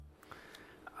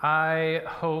I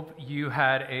hope you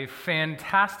had a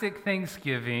fantastic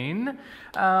Thanksgiving.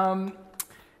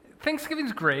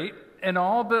 Thanksgiving's great and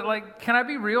all, but can I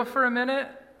be real for a minute?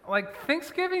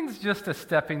 Thanksgiving's just a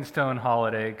stepping stone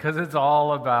holiday because it's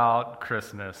all about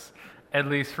Christmas, at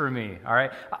least for me, all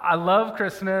right? I love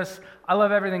Christmas. I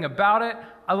love everything about it.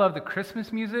 I love the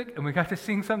Christmas music, and we got to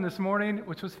sing some this morning,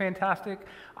 which was fantastic.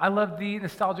 I love the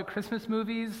nostalgic Christmas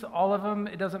movies, all of them.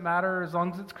 It doesn't matter as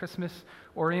long as it's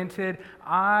Christmas-oriented.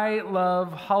 I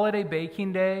love holiday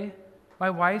baking day. My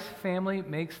wife's family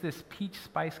makes this peach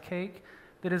spice cake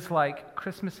that is like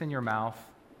Christmas in your mouth,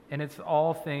 and it's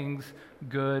all things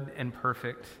good and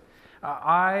perfect.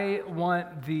 I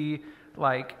want the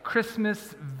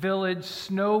Christmas village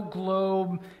snow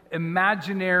globe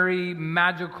imaginary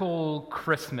magical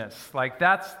Christmas.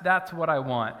 That's what I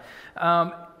want.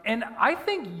 And I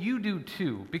think you do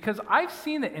too, because I've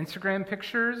seen the Instagram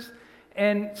pictures,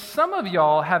 and some of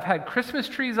y'all have had Christmas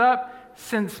trees up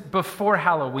since before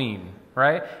Halloween,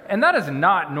 right? And that is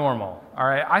not normal, all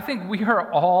right? I think we are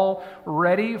all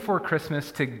ready for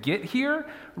Christmas to get here,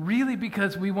 really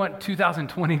because we want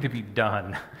 2020 to be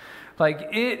done.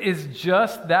 It is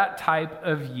just that type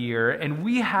of year, and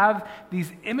we have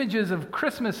these images of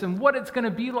Christmas and what it's going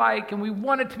to be like, and we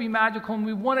want it to be magical, and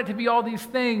we want it to be all these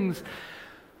things.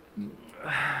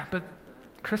 But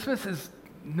Christmas is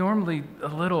normally a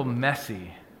little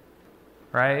messy,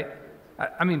 right?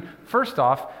 I mean, first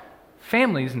off,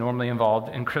 family's normally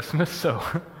involved in Christmas, so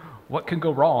what can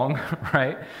go wrong,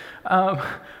 right?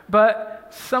 But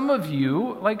some of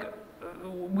you,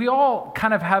 we all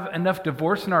kind of have enough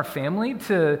divorce in our family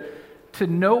to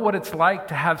know what it's like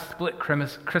to have split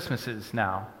Christmases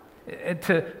now.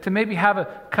 To maybe have a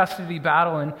custody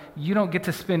battle and you don't get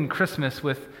to spend Christmas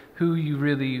with who you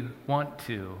really want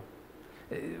to.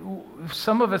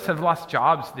 Some of us have lost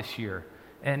jobs this year,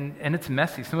 and it's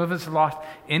messy. Some of us have lost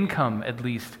income, at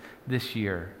least, this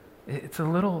year. It's a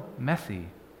little messy.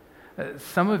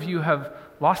 Some of you have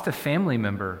lost a family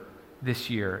member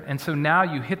this year. And so now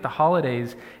you hit the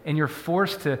holidays and you're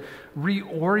forced to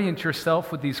reorient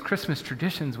yourself with these Christmas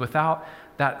traditions without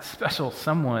that special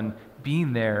someone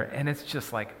being there. And it's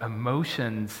just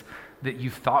emotions that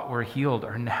you thought were healed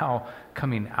are now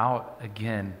coming out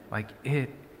again.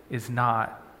 It is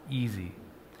not easy.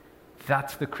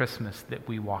 That's the Christmas that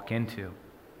we walk into.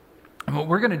 And what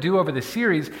we're going to do over this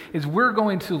series is we're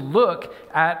going to look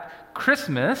at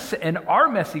Christmas and our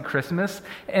messy Christmas,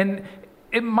 and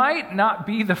it might not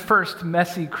be the first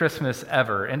messy Christmas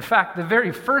ever. In fact, the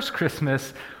very first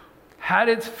Christmas had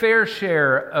its fair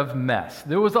share of mess.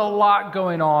 There was a lot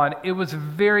going on. It was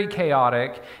very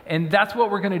chaotic, and that's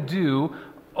what we're going to do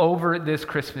over this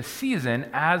Christmas season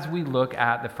as we look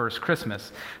at the first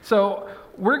Christmas. So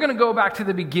we're going to go back to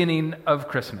the beginning of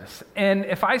Christmas. And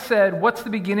if I said, what's the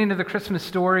beginning of the Christmas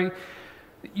story?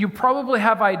 You probably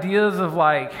have ideas of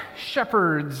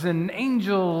shepherds and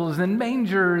angels and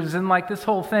mangers and this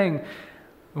whole thing.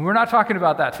 We're not talking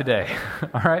about that today,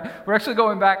 all right? We're actually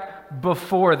going back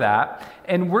before that,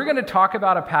 and we're going to talk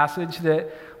about a passage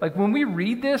that, when we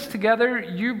read this together,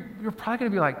 you're probably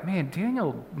going to be like, man,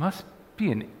 Daniel must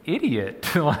be an idiot.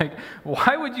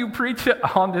 Why would you preach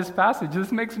on this passage?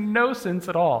 This makes no sense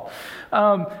at all.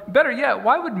 Better yet,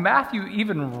 why would Matthew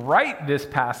even write this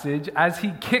passage as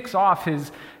he kicks off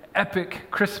his epic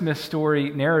Christmas story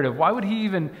narrative? Why would he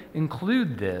even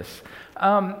include this?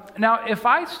 Now, if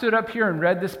I stood up here and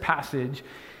read this passage,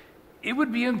 it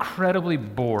would be incredibly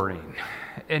boring,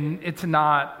 and it's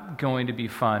not going to be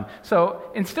fun. So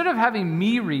instead of having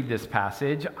me read this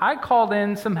passage, I called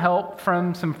in some help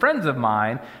from some friends of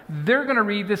mine. They're going to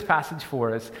read this passage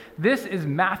for us. This is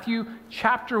Matthew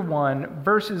chapter 1,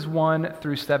 verses 1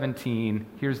 through 17.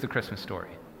 Here's the Christmas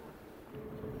story.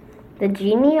 The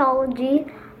genealogy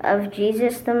of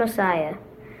Jesus the Messiah.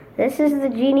 This is the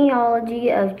genealogy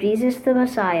of Jesus the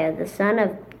Messiah, the son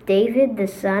of David, the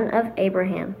son of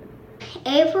Abraham.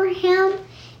 Abraham,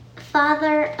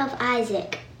 father of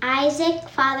Isaac. Isaac,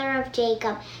 father of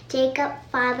Jacob. Jacob,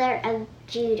 father of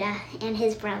Judah and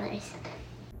his brothers.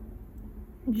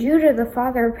 Judah, the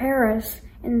father of Perez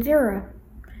and Zerah.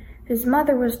 His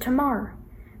mother was Tamar.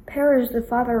 Perez, the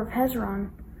father of Hezron.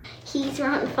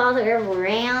 Hezron, father of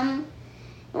Ram.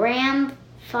 Ram,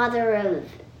 father of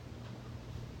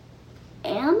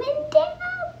Amminadab.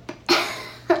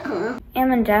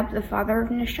 Amminadab, the father of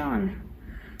Nahshon.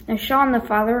 Nahshon, the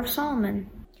father of Solomon.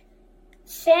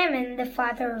 Salmon, the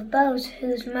father of Boaz,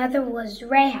 whose mother was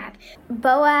Rahab.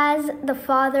 Boaz, the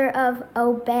father of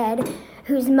Obed,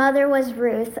 whose mother was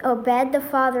Ruth. Obed, the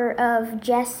father of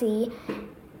Jesse.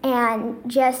 and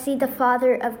Jesse the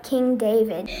father of King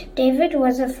David. David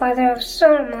was the father of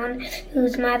Solomon,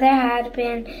 whose mother had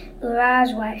been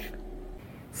Uriah's wife.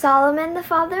 Solomon the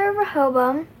father of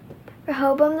Rehoboam,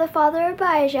 Rehoboam the father of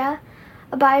Abijah,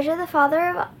 Abijah the father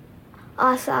of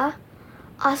Asa,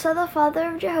 Asa the father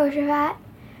of Jehoshaphat,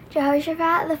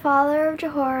 Jehoshaphat the father of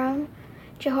Jehoram,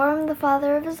 Jehoram the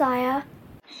father of Uzziah,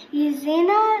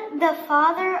 Uzziah the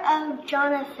father of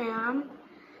Jotham,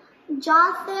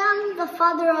 Jotham the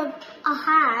father of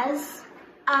Ahaz,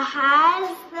 Ahaz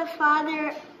the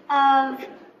father of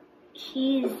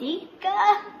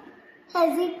Hezekiah,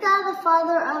 Hezekiah the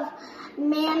father of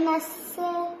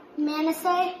Manasseh,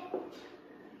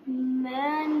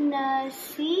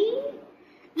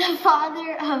 the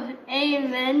father of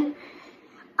Amon,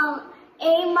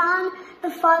 Amon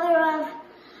the father of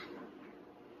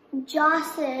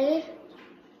Jose,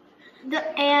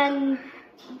 and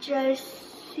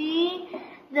Josie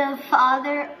the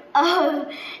father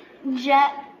of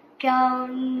Jeconiah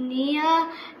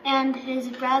and his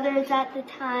brothers at the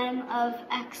time of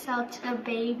exile to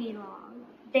Babylon.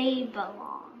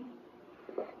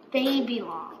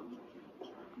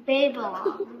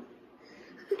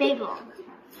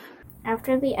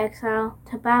 After the exile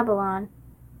to Babylon,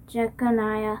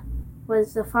 Jeconiah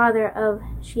was the father of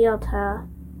Shealtiel,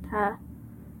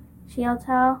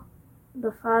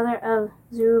 the father of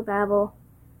Zerubbabel.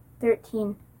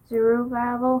 13.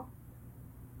 Zerubbabel,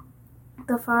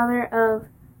 the father of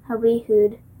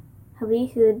Abihud,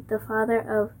 the father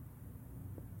of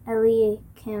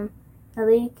Eliakim,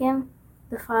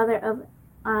 the father of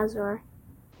Azor.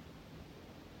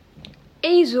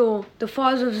 Azor, the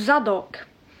father of Zadok,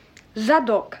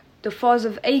 the father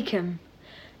of Achim,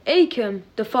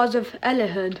 the father of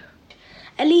Elihud,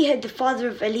 the father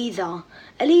of Eleazar,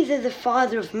 the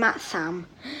father of Matsam,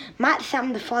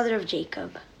 the father of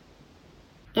Jacob.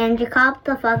 And Jacob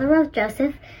the father of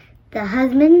Joseph, the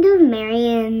husband of Mary,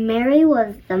 and Mary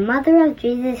was the mother of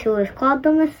Jesus, who was called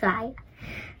the Messiah.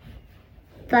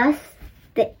 Thus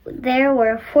there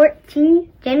were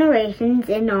 14 generations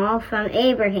in all from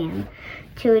Abraham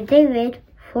to David,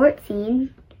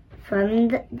 14 from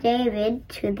David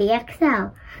to the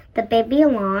exile, the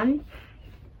Babylon,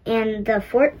 and the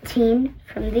 14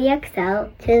 from the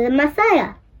exile to the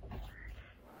Messiah.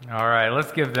 All right,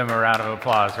 let's give them a round of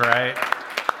applause, right?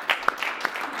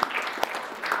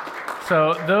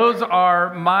 So those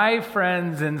are my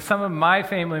friends and some of my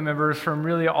family members from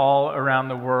really all around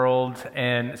the world.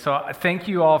 And so thank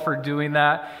you all for doing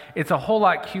that. It's a whole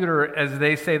lot cuter as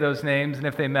they say those names, and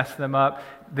if they mess them up,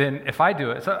 than if I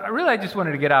do it. So I just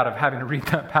wanted to get out of having to read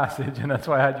that passage, and that's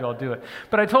why I had you all do it.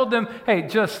 But I told them, hey,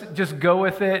 just go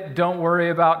with it. Don't worry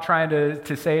about trying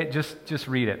to say it. Just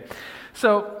read it.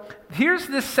 So here's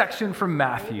this section from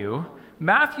Matthew.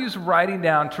 Matthew's writing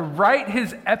down to write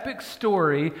his epic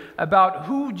story about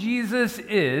who Jesus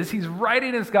is. He's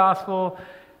writing his gospel,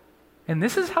 and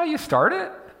this is how you start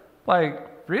it? Like,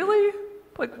 really?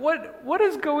 Like, what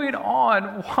is going on?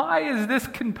 Why is this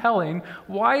compelling?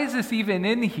 Why is this even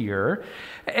in here?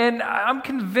 And I'm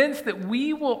convinced that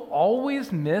we will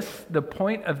always miss the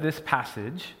point of this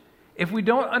passage if we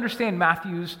don't understand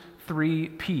Matthew's 3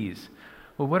 Ps.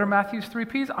 Well, what are Matthew's 3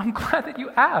 Ps? I'm glad that you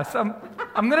asked. I'm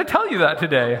going to tell you that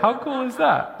today. How cool is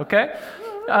that? Okay?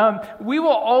 We will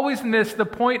always miss the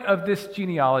point of this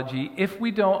genealogy if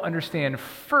we don't understand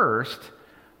first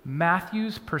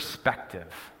Matthew's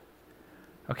perspective.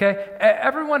 Okay?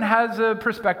 Everyone has a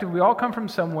perspective. We all come from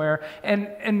somewhere.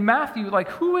 And Matthew, like,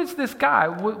 who is this guy?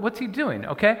 What's he doing?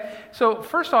 Okay? So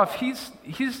first off, he's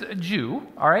a Jew,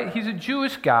 all right? He's a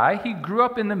Jewish guy. He grew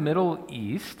up in the Middle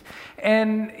East.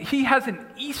 And he has an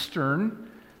Eastern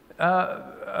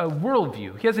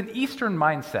worldview. He has an Eastern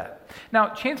mindset. Now,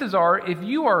 chances are, if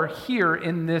you are here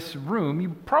in this room, you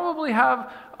probably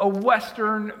have a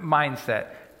Western mindset.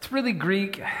 It's really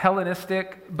Greek,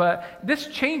 Hellenistic, but this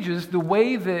changes the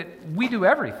way that we do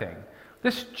everything.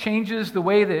 This changes the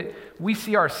way that we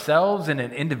see ourselves in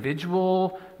an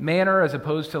individual manner as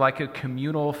opposed to like a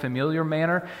communal, familiar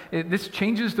manner. This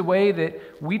changes the way that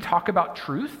we talk about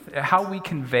truth, how we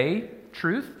convey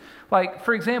truth. Like,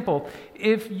 for example,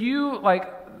 if you,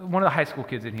 like one of the high school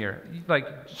kids in here, like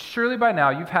surely by now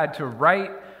you've had to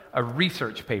write a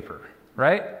research paper,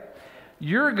 right?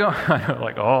 You're going,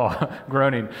 like, oh,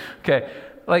 groaning. Okay,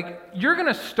 like you're going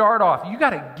to start off, you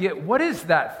got to get, what is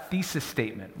that thesis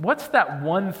statement? What's that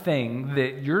one thing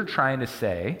that you're trying to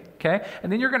say, okay?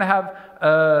 And then you're going to have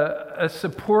a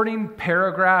supporting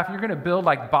paragraph. You're going to build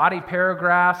like body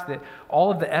paragraphs that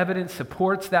all of the evidence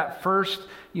supports that first,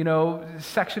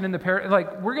 section in the paragraph.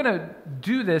 Like, we're going to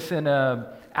do this in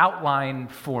a outline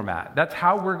format. That's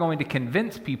how we're going to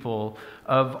convince people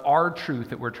of our truth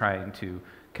that we're trying to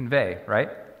convey, right?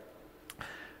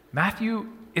 Matthew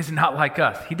is not like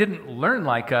us. He didn't learn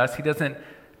like us. He doesn't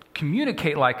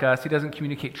communicate like us. He doesn't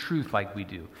communicate truth like we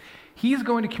do. He's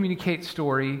going to communicate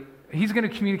story. He's going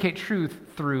to communicate truth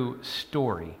through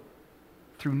story,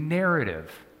 through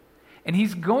narrative. And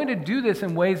he's going to do this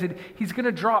in ways that he's going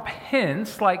to drop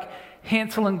hints like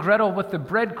Hansel and Gretel with the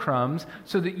breadcrumbs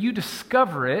so that you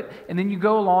discover it, and then you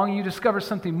go along, you discover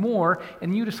something more,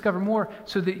 and you discover more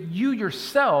so that you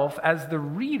yourself, as the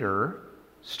reader,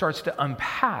 starts to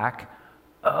unpack,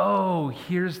 oh,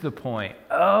 here's the point.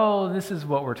 Oh, this is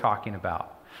what we're talking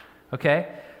about. Okay?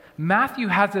 Matthew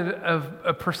has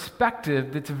a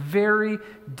perspective that's very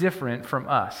different from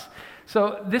us.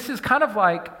 So this is kind of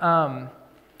like,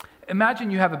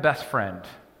 imagine you have a best friend,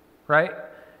 right?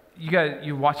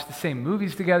 You watch the same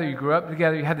movies together, you grew up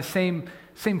together, you had the same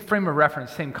frame of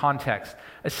reference, same context.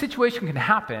 A situation can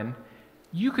happen,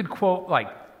 you could quote like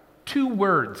 2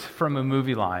 words from a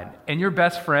movie line, and your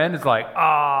best friend is like,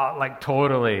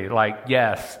 totally, like,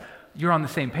 yes, you're on the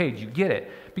same page, you get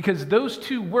it. Because those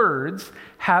 2 words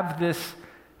have this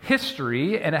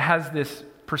history, and it has this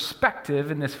perspective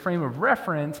and this frame of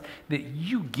reference that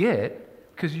you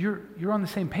get because you're on the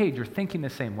same page, you're thinking the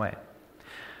same way.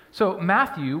 So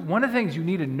Matthew, one of the things you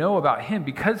need to know about him,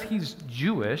 because he's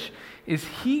Jewish, is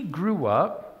he grew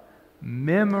up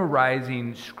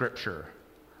memorizing Scripture,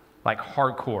 like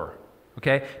hardcore,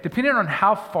 okay? Depending on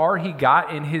how far he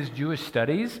got in his Jewish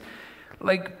studies,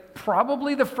 like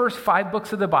probably the first 5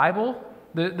 books of the Bible,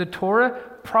 the Torah,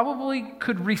 probably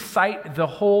could recite the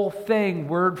whole thing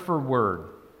word for word.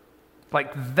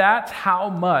 Like, that's how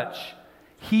much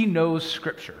he knows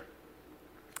Scripture.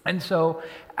 And so,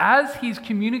 as he's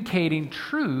communicating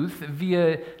truth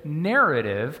via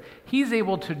narrative, he's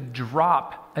able to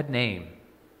drop a name.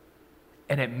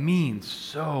 And it means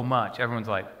so much. Everyone's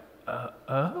like,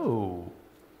 oh,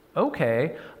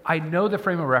 okay. I know the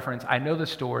frame of reference. I know the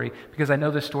story because I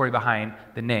know the story behind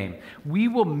the name. We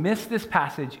will miss this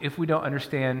passage if we don't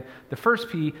understand the first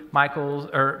P,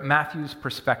 Matthew's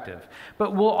perspective.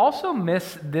 But we'll also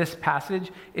miss this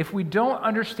passage if we don't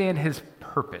understand his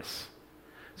purpose.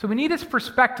 So we need his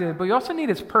perspective, but we also need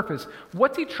his purpose.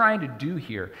 What's he trying to do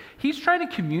here? He's trying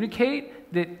to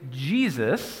communicate that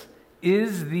Jesus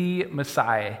is the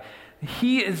Messiah.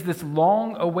 He is this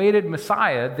long-awaited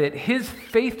Messiah that his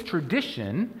faith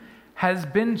tradition has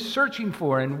been searching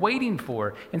for and waiting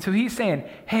for. And so he's saying,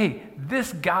 hey,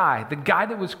 this guy, the guy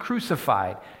that was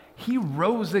crucified, he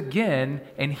rose again,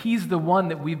 and he's the one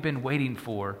that we've been waiting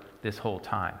for this whole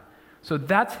time. So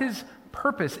that's his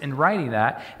purpose in writing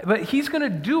that. But he's going to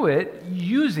do it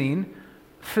using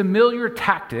familiar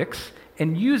tactics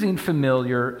and using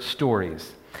familiar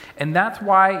stories. And that's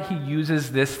why he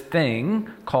uses this thing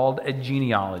called a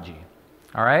genealogy,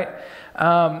 all right?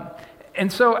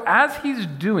 And so as he's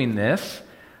doing this,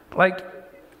 like,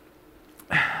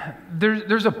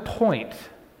 there's a point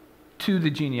to the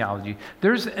genealogy.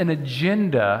 There's an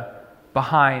agenda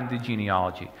behind the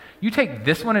genealogy. You take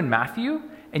this one in Matthew,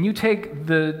 and you take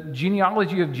the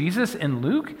genealogy of Jesus in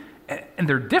Luke, and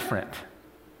they're different.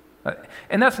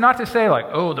 And that's not to say like,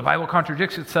 oh, the Bible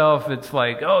contradicts itself. It's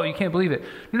like, oh, you can't believe it.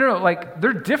 No, like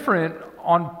they're different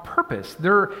on purpose.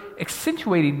 They're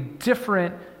accentuating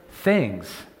different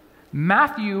things.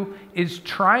 Matthew is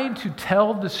trying to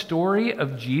tell the story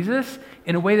of Jesus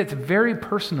in a way that's very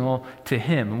personal to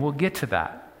him, and we'll get to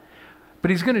that.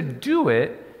 But he's going to do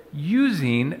it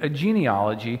using a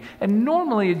genealogy. And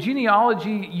normally a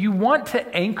genealogy, you want to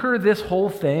anchor this whole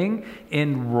thing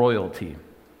in royalty.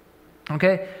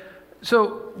 Okay?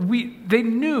 So they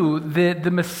knew that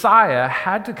the Messiah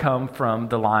had to come from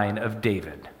the line of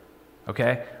David,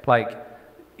 okay? Like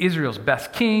Israel's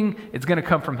best king, it's going to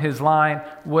come from his line.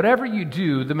 Whatever you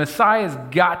do, the Messiah's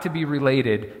got to be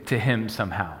related to him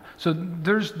somehow. So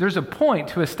there's a point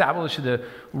to establish the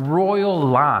royal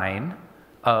line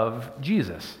of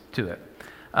Jesus to it.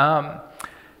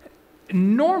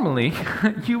 Normally,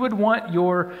 you would want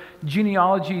your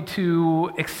genealogy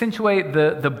to accentuate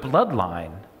the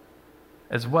bloodline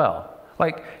as well.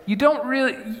 Like, you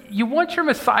want your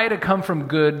Messiah to come from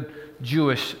good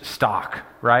Jewish stock,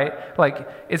 right? Like,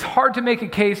 it's hard to make a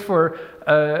case for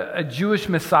a Jewish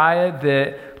Messiah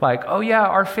that, like, oh yeah,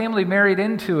 our family married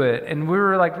into it, and we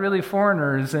were like really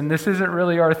foreigners, and this isn't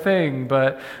really our thing,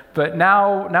 but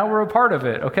now we're a part of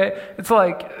it, okay? It's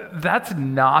like, that's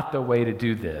not the way to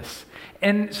do this.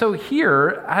 And so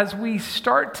here, as we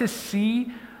start to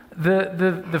see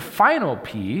the final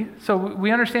P, so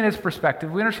we understand his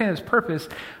perspective, we understand his purpose.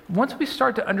 Once we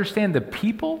start to understand the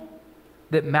people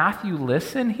that Matthew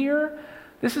lists in here,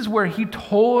 this is where he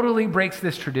totally breaks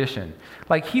this tradition.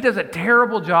 Like, he does a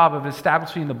terrible job of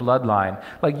establishing the bloodline.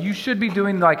 Like, you should be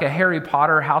doing like a Harry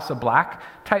Potter House of Black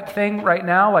type thing right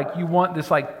now. Like, you want this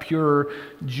like pure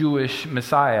Jewish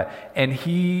Messiah. And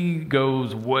he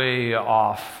goes way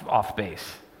off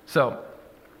base. So,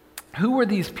 who are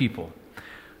these people?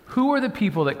 Who are the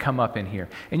people that come up in here?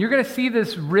 And you're going to see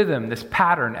this rhythm, this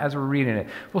pattern as we're reading it.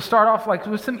 We'll start off like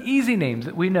with some easy names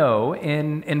that we know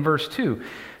in verse 2. It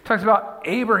talks about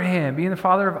Abraham being the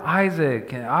father of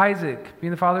Isaac, and Isaac being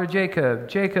the father of Jacob,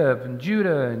 and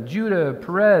Judah,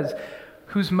 Perez,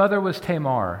 whose mother was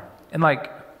Tamar. And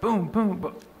like,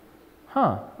 boom,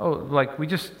 like we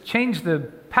just changed the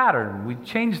pattern. We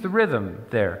changed the rhythm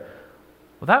there.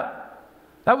 Well,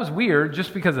 that was weird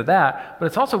just because of that, but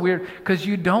it's also weird because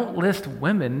you don't list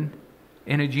women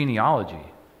in a genealogy.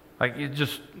 Like,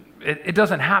 it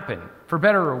doesn't happen, for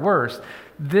better or worse.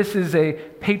 This is a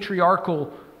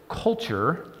patriarchal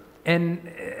culture,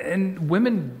 and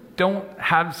women don't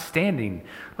have standing.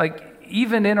 Like,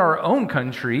 even in our own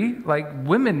country, like,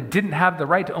 women didn't have the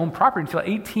right to own property until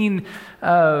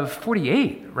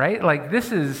 1848, right? Like,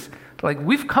 this is... Like,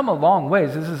 we've come a long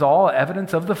ways. This is all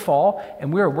evidence of the fall,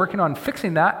 and we are working on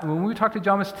fixing that. When we talk to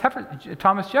Thomas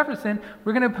Jefferson,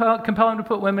 we're going to compel him to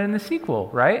put women in the sequel,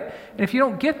 right? And if you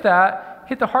don't get that,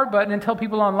 hit the heart button and tell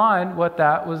people online what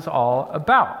that was all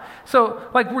about. So,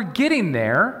 like, we're getting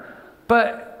there,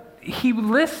 but he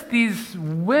lists these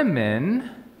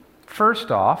women, first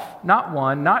off, not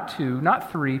one, not two,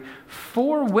 not three,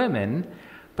 4 women.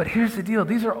 But here's the deal.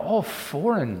 These are all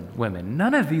foreign women.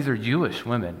 None of these are Jewish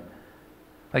women.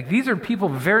 Like, these are people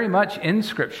very much in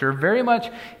Scripture, very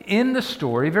much in the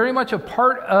story, very much a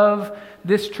part of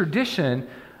this tradition.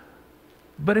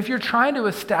 But if you're trying to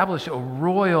establish a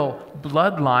royal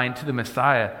bloodline to the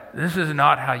Messiah, this is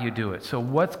not how you do it. So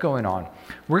what's going on?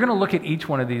 We're going to look at each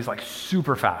one of these like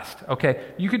super fast, okay?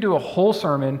 You could do a whole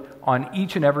sermon on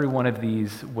each and every one of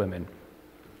these women.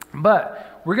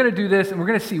 But we're going to do this, and we're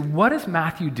going to see, what is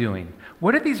Matthew doing?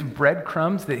 What are these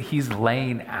breadcrumbs that he's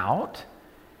laying out?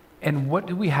 And what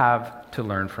do we have to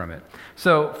learn from it?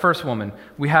 So, first woman,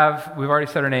 we've already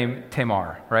said her name,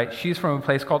 Tamar, right? She's from a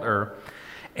place called Ur.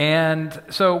 And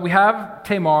so we have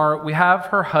Tamar, we have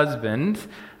her husband.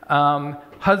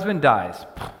 Husband dies.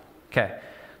 Okay.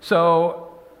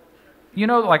 So, you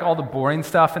know, like all the boring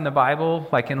stuff in the Bible,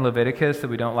 like in Leviticus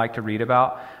that we don't like to read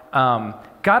about,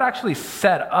 God actually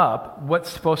set up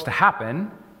what's supposed to happen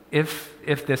if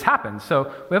this happens.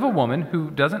 So we have a woman who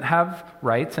doesn't have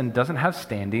rights and doesn't have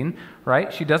standing,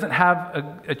 right? She doesn't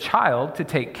have a child to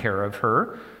take care of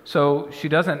her. So she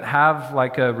doesn't have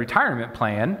like a retirement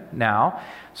plan now.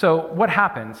 So what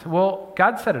happens? Well,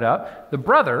 God set it up. The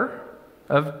brother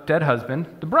of dead husband,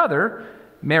 the brother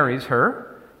marries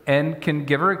her and can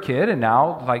give her a kid, and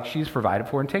now like she's provided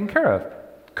for and taken care of.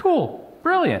 Cool.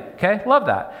 Brilliant. Okay. Love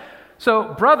that.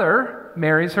 So brother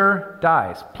marries her,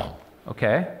 dies.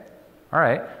 Okay. All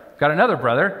right, got another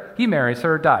brother. He marries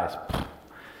her, dies.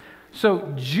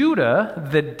 So Judah,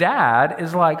 the dad,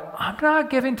 is like, I'm not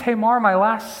giving Tamar my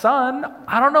last son.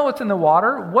 I don't know what's in the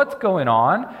water. What's going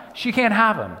on? She can't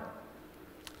have him.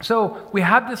 So we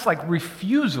have this like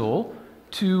refusal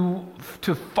to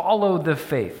follow the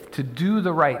faith, to do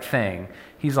the right thing.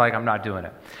 He's like, I'm not doing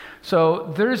it.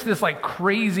 So there's this like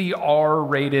crazy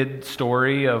R-rated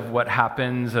story of what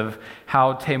happens, of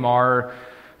how Tamar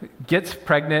gets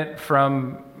pregnant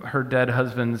from her dead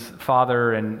husband's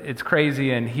father, and it's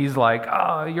crazy, and he's like,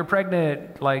 oh, you're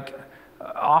pregnant, like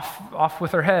off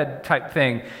with her head type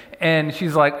thing. And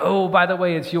she's like, oh, by the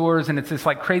way, it's yours. And it's this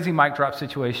like crazy mic drop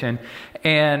situation.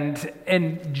 And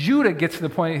Judah gets to the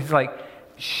point, he's like,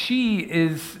 she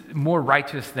is more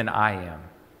righteous than I am.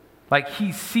 Like,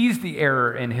 he sees the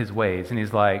error in his ways, and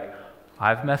he's like,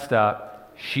 I've messed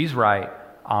up, she's right,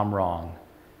 I'm wrong.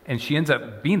 And she ends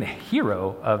up being the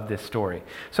hero of this story.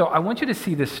 So I want you to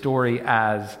see this story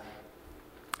as,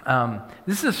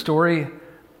 this is a story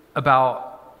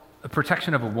about the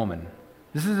protection of a woman.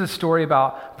 This is a story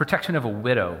about protection of a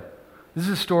widow. This is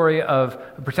a story of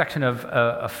protection of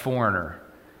a foreigner.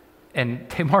 And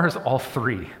Tamar is all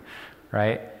three,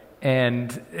 right?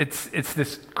 And it's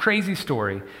this crazy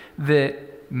story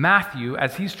that Matthew,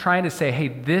 as he's trying to say, hey,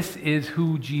 this is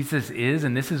who Jesus is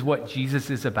and this is what Jesus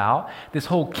is about. This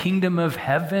whole kingdom of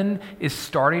heaven is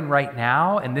starting right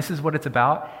now and this is what it's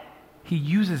about. He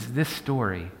uses this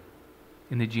story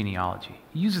in the genealogy.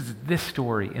 He uses this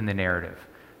story in the narrative.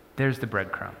 There's the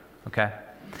breadcrumb, okay?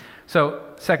 So,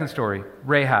 second story,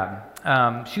 Rahab.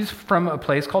 She's from a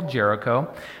place called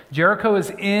Jericho. Jericho is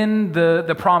in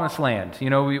the promised land. You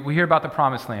know, we hear about the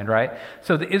promised land, right?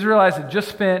 So the Israelites had just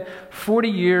spent 40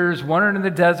 years wandering in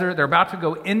the desert. They're about to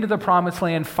go into the promised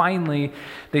land finally.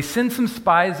 They send some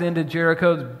spies into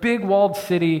Jericho, this big walled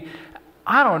city.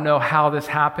 I don't know how this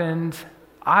happened.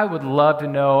 I would love to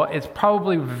know. It's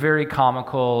probably very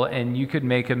comical, and you could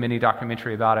make a mini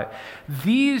documentary about it.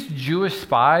 These Jewish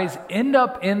spies end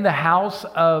up in the house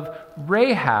of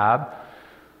Rahab,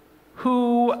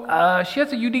 who she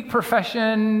has a unique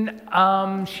profession.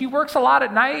 She works a lot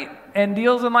at night and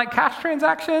deals in like cash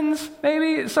transactions,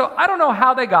 maybe. So I don't know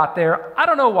how they got there. I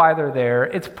don't know why they're there.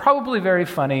 It's probably very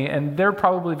funny, and they're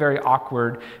probably very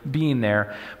awkward being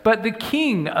there. But the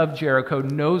king of Jericho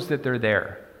knows that they're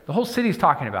there. The whole city's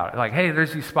talking about it. Like, hey,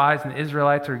 there's these spies and the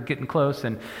Israelites are getting close.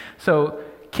 And so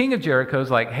king of Jericho's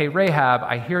like, hey, Rahab,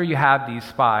 I hear you have these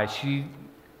spies.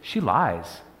 She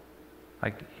lies.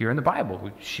 Like, here in the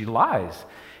Bible, she lies.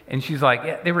 And she's like,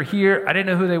 yeah, they were here. I didn't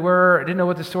know who they were. I didn't know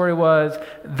what the story was.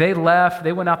 They left.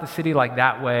 They went out the city like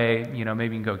that way. You know,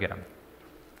 maybe you can go get them.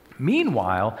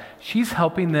 Meanwhile, she's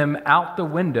helping them out the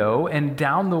window and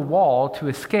down the wall to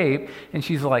escape. And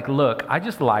she's like, look, I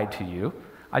just lied to you.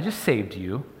 I just saved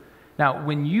you. Now,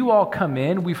 when you all come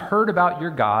in, we've heard about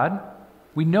your God.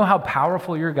 We know how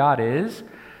powerful your God is.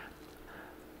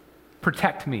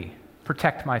 Protect me.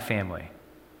 Protect my family.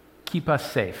 Keep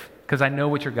us safe, because I know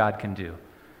what your God can do.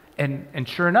 And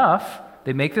sure enough,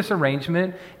 they make this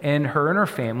arrangement, and her and her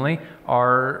family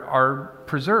are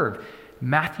preserved.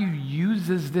 Matthew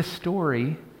uses this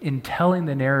story in telling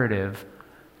the narrative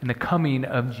and the coming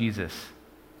of Jesus.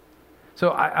 So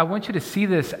I want you to see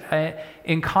this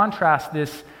in contrast,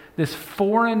 this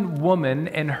foreign woman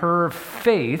and her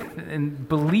faith and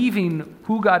believing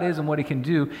who God is and what he can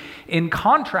do, in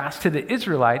contrast to the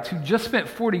Israelites who just spent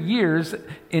 40 years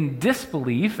in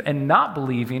disbelief and not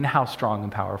believing how strong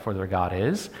and powerful their God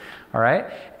is. All right?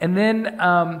 And then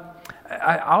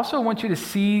I also want you to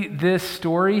see this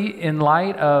story in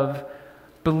light of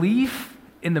belief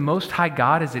in the Most High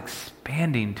God is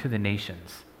expanding to the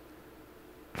nations.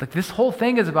 Like, this whole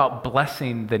thing is about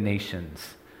blessing the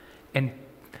nations. And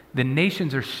the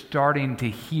nations are starting to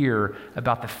hear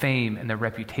about the fame and the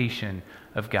reputation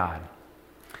of God.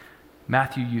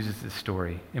 Matthew uses this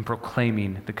story in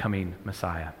proclaiming the coming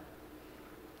Messiah.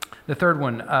 The third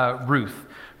one, Ruth.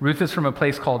 Ruth is from a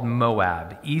place called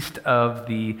Moab, east of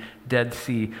the Dead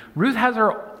Sea. Ruth has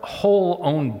her whole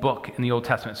own book in the Old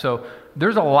Testament. So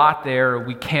there's a lot there.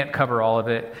 We can't cover all of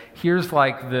it. Here's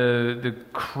like the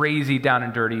crazy down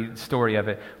and dirty story of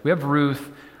it. We have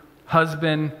Ruth,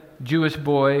 husband, Jewish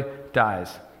boy,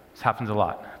 dies. This happens a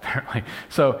lot, apparently.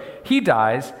 So he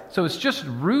dies. So it's just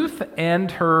Ruth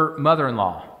and her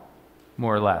mother-in-law,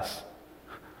 more or less.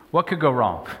 What could go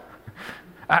wrong?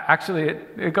 Actually,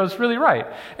 it goes really right.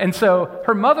 And so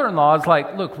her mother-in-law is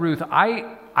like, look, Ruth,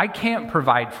 I can't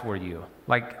provide for you.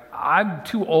 Like, I'm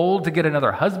too old to get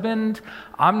another husband.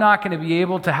 I'm not going to be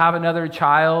able to have another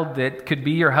child that could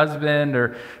be your husband.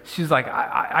 Or she's like,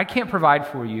 I can't provide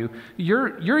for you.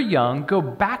 You're young. Go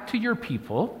back to your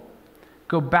people.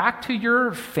 Go back to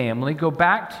your family. Go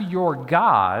back to your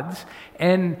gods.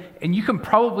 And you can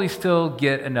probably still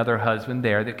get another husband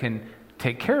there that can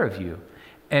take care of you.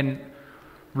 And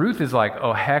Ruth is like,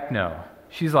 oh, heck no.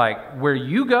 She's like, where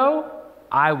you go,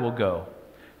 I will go.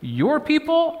 Your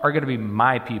people are going to be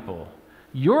my people.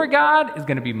 Your God is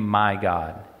going to be my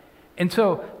God. And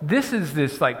so this is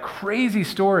this like crazy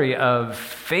story of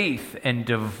faith and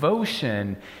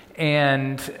devotion.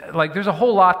 And like there's a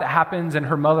whole lot that happens, and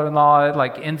her mother-in-law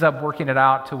like ends up working it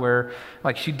out to where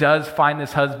like she does find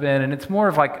this husband, and it's more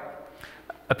of like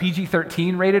a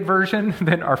PG-13 rated version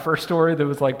than our first story that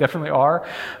was like definitely R.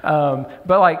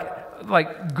 But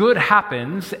like good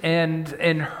happens, and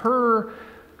her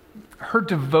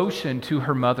devotion to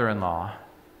her mother-in-law,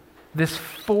 this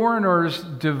foreigner's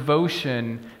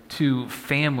devotion to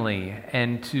family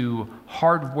and to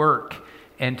hard work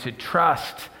and to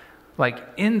trust, like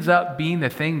ends up being the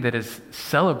thing that is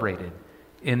celebrated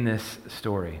in this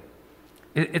story.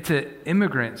 It's an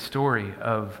immigrant story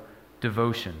of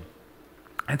devotion.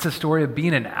 It's a story of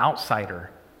being an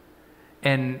outsider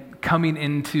and coming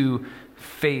into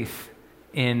faith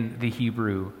in the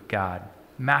Hebrew God.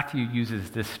 Matthew uses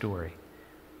this story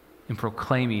in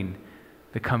proclaiming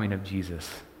the coming of Jesus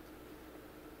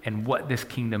and what this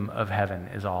kingdom of heaven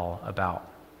is all about.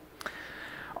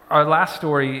 Our last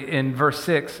story in verse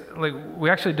 6, we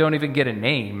actually don't even get a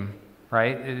name,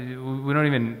 right? We don't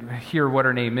even hear what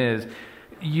her name is.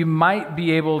 You might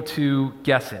be able to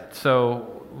guess it.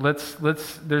 So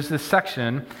there's this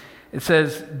section. It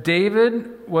says,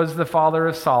 David was the father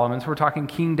of Solomon. So we're talking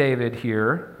King David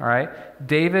here, all right?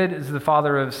 David is the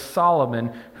father of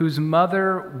Solomon, whose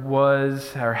mother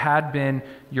was or had been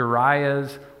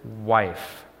Uriah's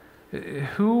wife.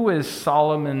 Who is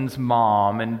Solomon's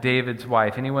mom and David's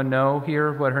wife? Anyone know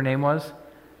here what her name was?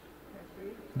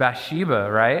 Bathsheba,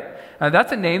 right?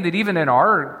 That's a name that even in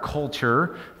our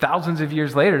culture, thousands of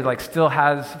years later, still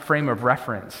has frame of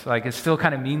reference. It still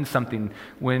kind of means something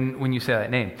when you say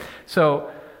that name. So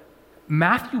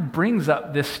Matthew brings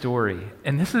up this story,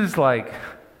 and this is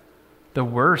the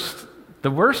worst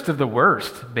of the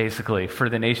worst, basically, for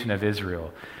the nation of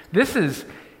Israel. This is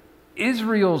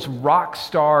Israel's rock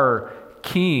star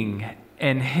king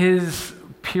and his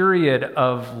period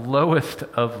of lowest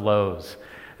of lows.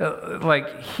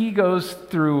 He goes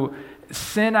through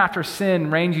sin after sin,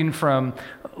 ranging from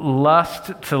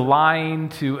lust to lying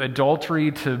to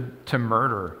adultery to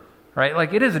murder,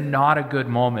 right? It is not a good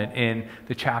moment in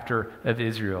the chapter of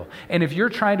Israel. And if you're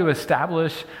trying to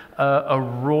establish a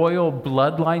royal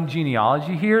bloodline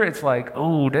genealogy here, it's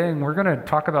oh, dang, we're going to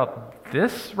talk about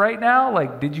this right now?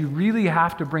 Did you really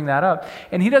have to bring that up?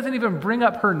 And he doesn't even bring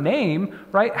up her name,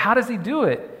 right? How does he do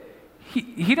it?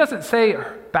 He doesn't say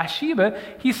Bathsheba.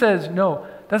 He says, no,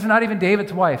 that's not even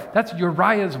David's wife. That's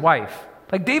Uriah's wife.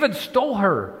 David stole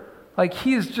her.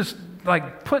 He is just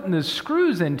putting the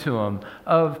screws into him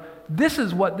of this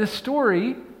is what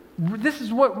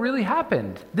really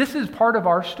happened. This is part of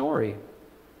our story.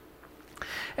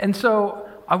 And so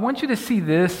I want you to see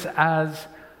this as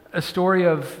a story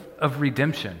of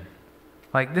redemption.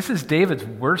 This is David's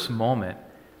worst moment,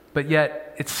 but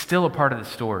yet it's still a part of the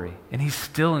story, and he's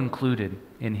still included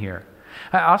in here.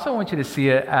 I also want you to see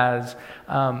it as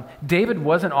David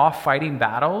wasn't off fighting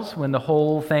battles when the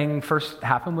whole thing first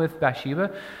happened with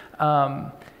Bathsheba,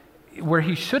 where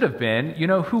he should have been. You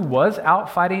know who was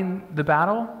out fighting the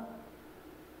battle?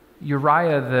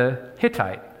 Uriah the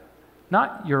Hittite.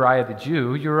 Not Uriah the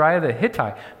Jew, Uriah the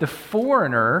Hittite. The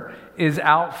foreigner is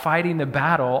out fighting the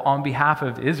battle on behalf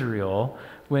of Israel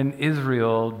when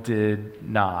Israel did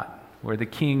not, where the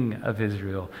king of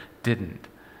Israel didn't.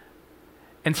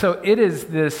 And so it is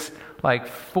this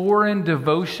foreign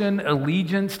devotion,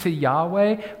 allegiance to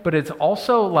Yahweh, but it's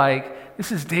also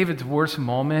this is David's worst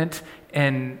moment,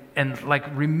 and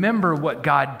remember what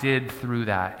God did through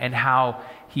that and how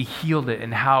he healed it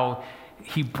and how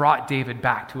he brought David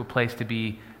back to a place to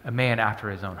be a man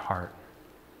after his own heart.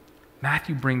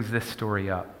 Matthew brings this story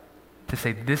up to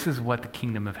say this is what the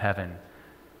kingdom of heaven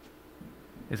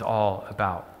is all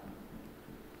about.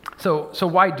 So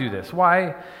why do this?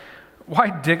 Why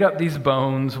dig up these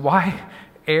bones? Why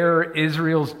air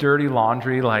Israel's dirty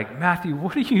laundry? Matthew,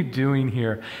 what are you doing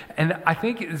here? And I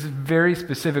think it's very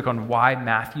specific on why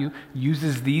Matthew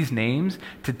uses these names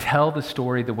to tell the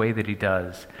story the way that he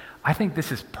does. I think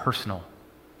this is personal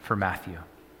for Matthew.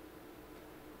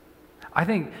 I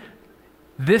think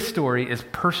this story is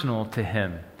personal to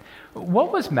him.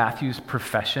 What was Matthew's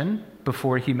profession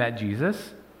before he met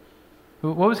Jesus?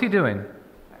 What was he doing?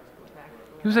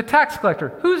 He was a tax collector.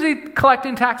 Who's he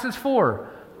collecting taxes for?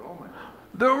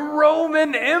 The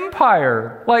Roman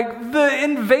Empire, the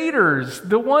invaders,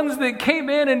 the ones that came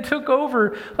in and took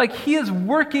over. He is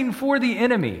working for the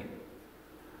enemy.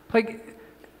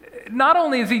 Not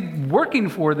only is he working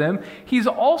for them, he's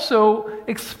also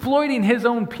exploiting his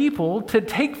own people to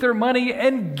take their money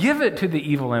and give it to the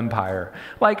evil empire.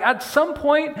 At some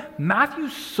point, Matthew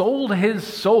sold his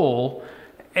soul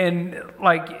and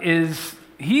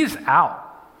he's out.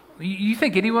 You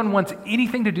think anyone wants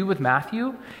anything to do with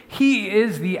Matthew? He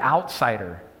is the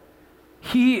outsider.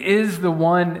 He is the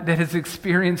one that has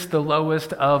experienced the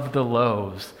lowest of the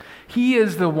lows. He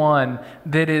is the one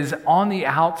that is on the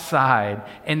outside,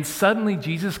 and suddenly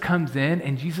Jesus comes in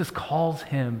and Jesus calls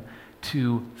him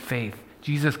to faith.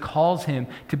 Jesus calls him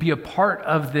to be a part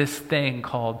of this thing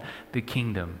called the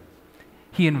kingdom.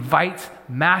 He invites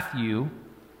Matthew,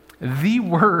 the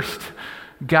worst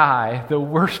guy, the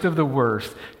worst of the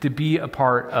worst, to be a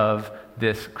part of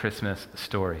this Christmas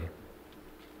story.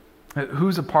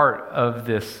 Who's a part of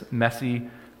this messy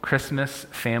Christmas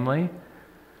family?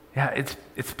 Yeah,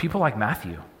 it's people like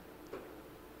Matthew.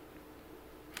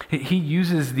 He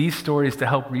uses these stories to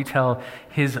help retell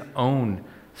his own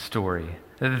story.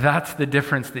 That's the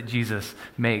difference that Jesus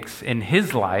makes in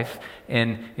his life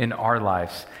and in our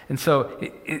lives. And so,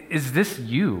 is this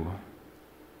you?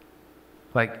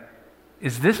 Like,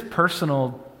 is this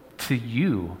personal to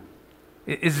you?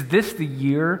 Is this the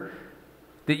year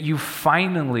that you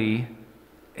finally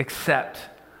accept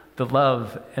the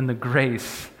love and the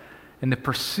grace and the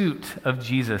pursuit of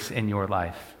Jesus in your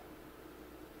life?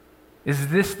 Is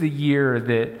this the year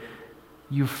that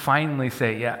you finally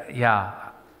say, yeah,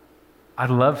 I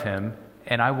love him,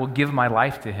 and I will give my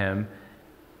life to him,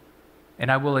 and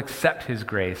I will accept his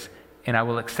grace, and I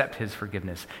will accept his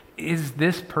forgiveness? Is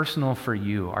this personal for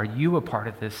you? Are you a part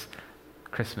of this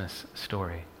Christmas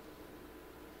story?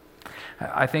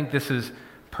 I think this is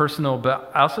personal, but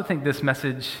I also think this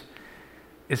message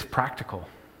is practical.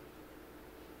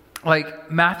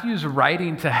 Like, Matthew's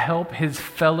writing to help his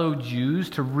fellow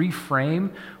Jews to reframe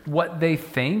what they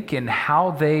think and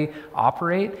how they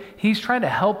operate. He's trying to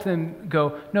help them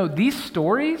go, no, these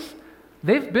stories,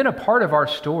 they've been a part of our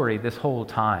story this whole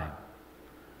time.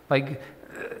 Like,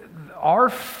 our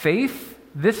faith,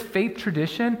 this faith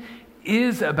tradition,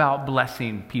 is about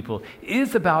blessing people,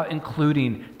 is about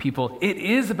including people. It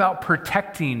is about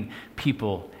protecting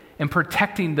people and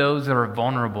protecting those that are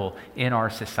vulnerable in our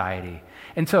society.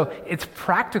 And so it's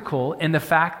practical in the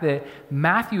fact that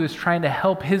Matthew is trying to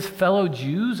help his fellow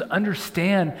Jews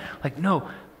understand, like, no,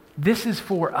 this is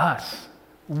for us.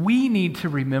 We need to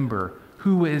remember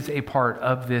who is a part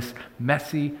of this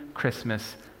messy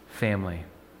Christmas family.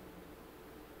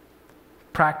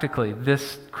 Practically,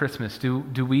 this Christmas, do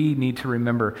we need to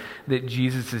remember that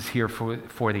Jesus is here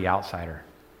for the outsider?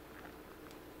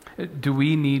 Do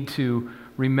we need to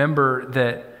remember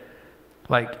that,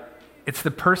 like, it's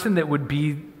the person that would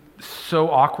be so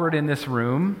awkward in this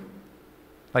room,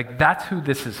 like, that's who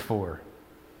this is for.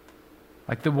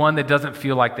 Like, the one that doesn't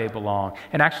feel like they belong.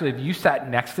 And actually, if you sat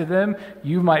next to them,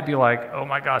 you might be like, oh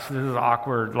my gosh, this is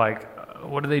awkward. Like,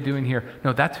 what are they doing here?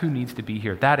 No, that's who needs to be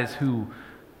here. That is who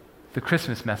the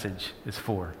Christmas message is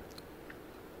for.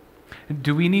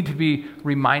 Do we need to be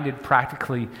reminded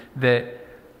practically that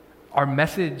our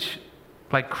message,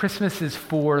 like, Christmas is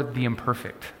for the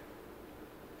imperfect?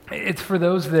 It's for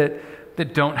those that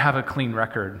don't have a clean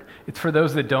record. It's for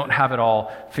those that don't have it all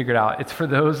figured out. It's for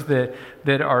those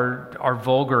that are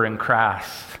vulgar and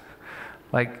crass.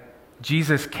 Like,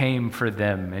 Jesus came for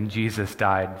them and Jesus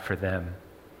died for them.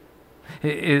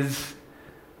 Is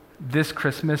this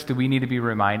Christmas, do we need to be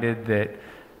reminded that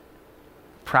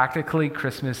practically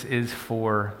Christmas is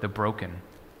for the broken?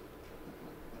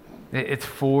 It's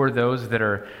for those that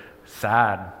are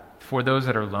sad, for those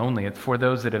that are lonely. It's for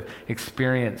those that have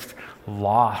experienced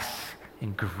loss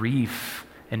and grief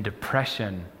and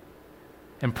depression.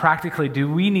 And practically,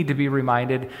 do we need to be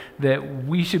reminded that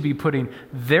we should be putting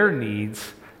their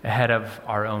needs ahead of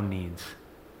our own needs?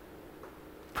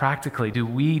 Practically, do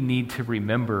we need to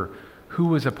remember who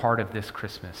was a part of this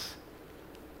Christmas?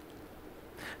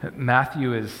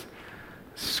 Matthew is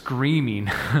screaming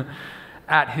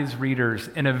at his readers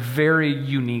in a very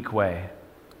unique way.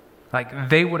 Like,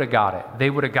 they would have got it. They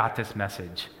would have got this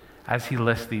message as he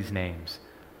lists these names.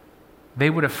 They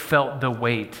would have felt the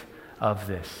weight of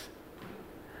this.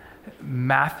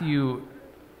 Matthew's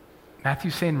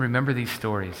saying, remember these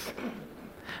stories.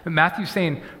 Matthew's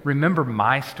saying, remember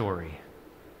my story.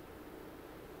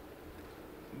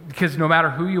 Because no matter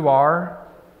who you are,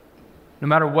 no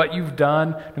matter what you've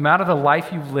done, no matter the life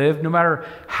you've lived, no matter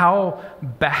how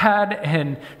bad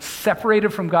and separated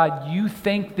from God you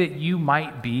think that you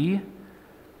might be,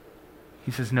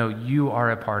 he says, no, you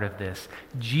are a part of this.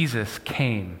 Jesus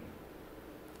came,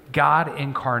 God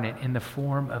incarnate in the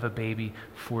form of a baby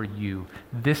for you.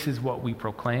 This is what we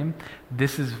proclaim.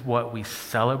 This is what we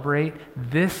celebrate.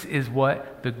 This is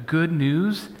what the good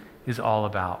news is all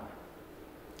about.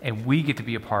 And we get to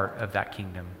be a part of that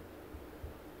kingdom.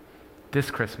 This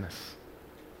Christmas,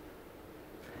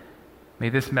 may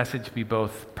this message be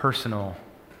both personal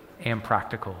and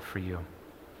practical for you.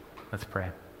 Let's pray.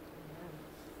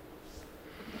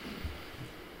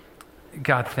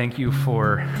 God, thank you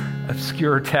for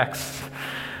obscure texts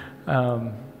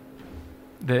that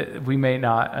we may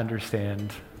not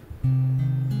understand,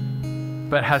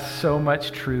 but has so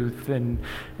much truth and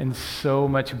so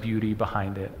much beauty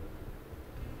behind it.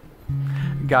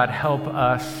 God, help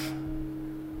us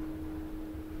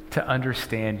to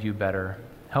understand you better.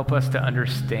 Help us to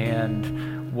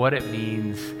understand what it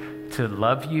means to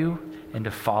love you and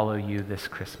to follow you this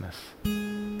Christmas.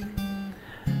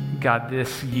 God,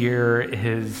 this year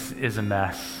is a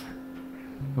mess.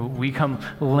 We come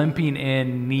limping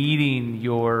in, needing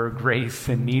your grace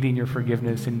and needing your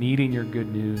forgiveness and needing your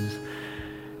good news.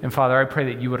 And Father, I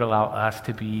pray that you would allow us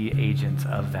to be agents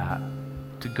of that,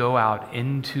 to go out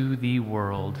into the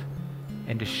world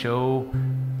and to show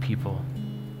people,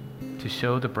 to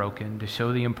show the broken, to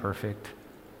show the imperfect,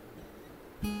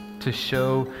 to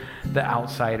show the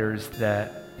outsiders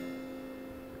that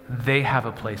they have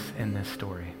a place in this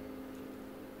story.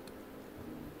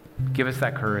 Give us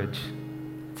that courage.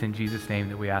 It's in Jesus' name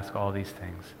that we ask all these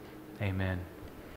things. Amen.